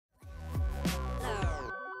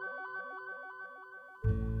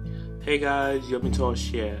Hey guys,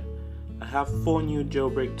 Yomitosh here. I have 4 new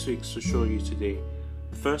jailbreak tweaks to show you today.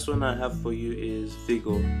 The first one I have for you is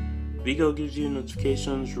Vigo. Vigo gives you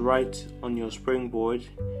notifications right on your springboard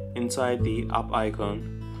inside the app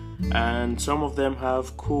icon, and some of them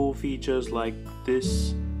have cool features like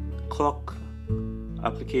this clock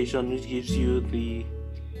application, which gives you the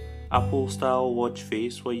Apple style watch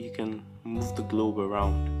face where you can move the globe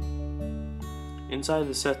around. Inside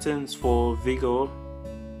the settings for Vigo,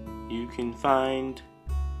 you can find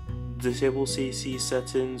disable CC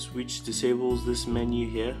settings, which disables this menu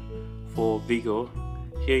here for Vigo.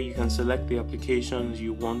 Here you can select the applications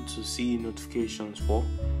you want to see notifications for.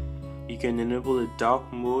 You can enable a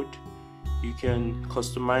dark mode. You can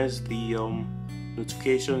customize the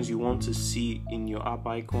notifications you want to see in your app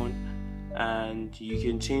icon, and you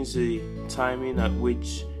can change the timing at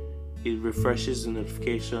which it refreshes the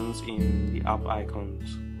notifications in the app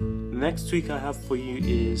icons. The next tweak I have for you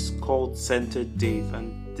is called Centered Date,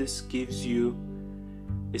 and this gives you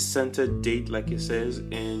a centered date like it says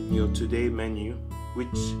in your today menu, which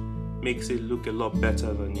makes it look a lot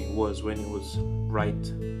better than it was when it was right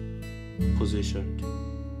positioned.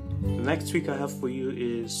 The next tweak I have for you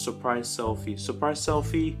is Surprise Selfie. Surprise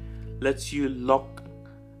Selfie lets you lock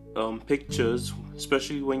pictures,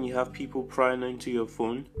 especially when you have people prying into your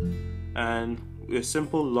phone, and with a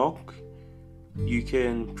simple lock you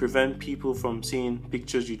can prevent people from seeing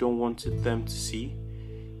pictures you don't want them to see.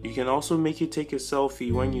 You can also make you take a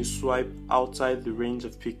selfie when you swipe outside the range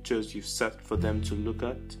of pictures you've set for them to look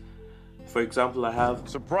at. For example, I have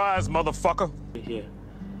surprise motherfucker here,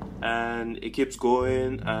 and it keeps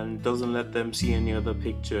going and doesn't let them see any other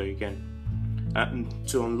picture again. And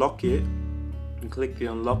to unlock it, you click the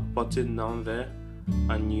unlock button down there,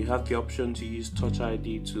 and you have the option to use Touch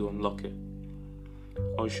ID to unlock it.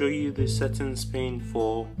 I'll show you the settings pane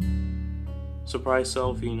for Surprise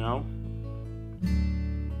Selfie now.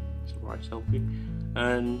 Surprise Selfie.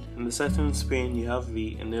 And in the settings pane you have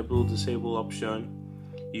the enable disable option.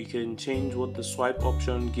 You can change what the swipe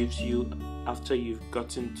option gives you after you've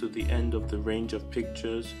gotten to the end of the range of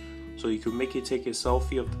pictures. So you can make it take a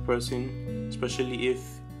selfie of the person, especially if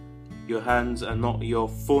your hands are not, your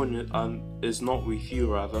phone is not with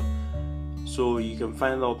you rather. So you can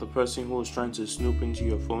find out the person who is trying to snoop into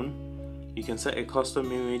your phone. You can set a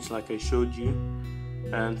custom image like I showed you,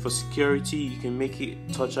 and for security you can make it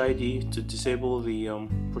Touch ID to disable the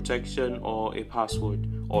protection or a password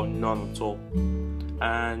or none at all.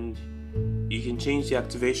 And you can change the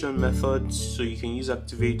activation methods, so you can use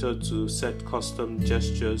activator to set custom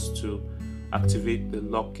gestures to activate the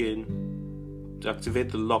lock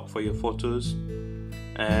for your photos,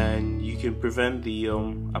 and you can prevent the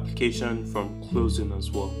application from closing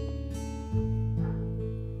as well.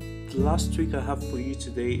 The last tweak I have for you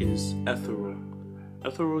today is Ethereal.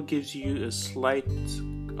 Ethereal gives you a slight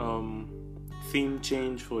theme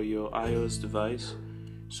change for your iOS device,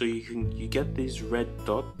 so you get these red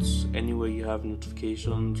dots anywhere you have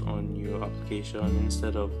notifications on your application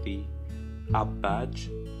instead of the app badge,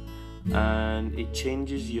 and it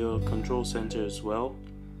changes your control center as well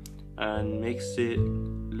and makes it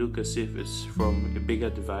look as if it's from a bigger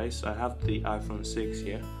device. I have the iPhone 6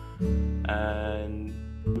 here, and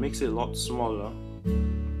it makes it a lot smaller,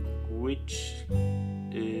 which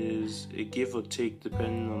is a give or take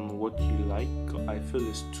depending on what you like. I feel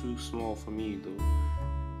it's too small for me though.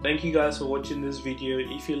 Thank you guys for watching this video.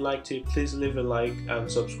 If you liked it, please leave a like and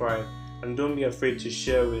subscribe, and don't be afraid to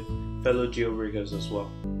share with fellow jailbreakers as well.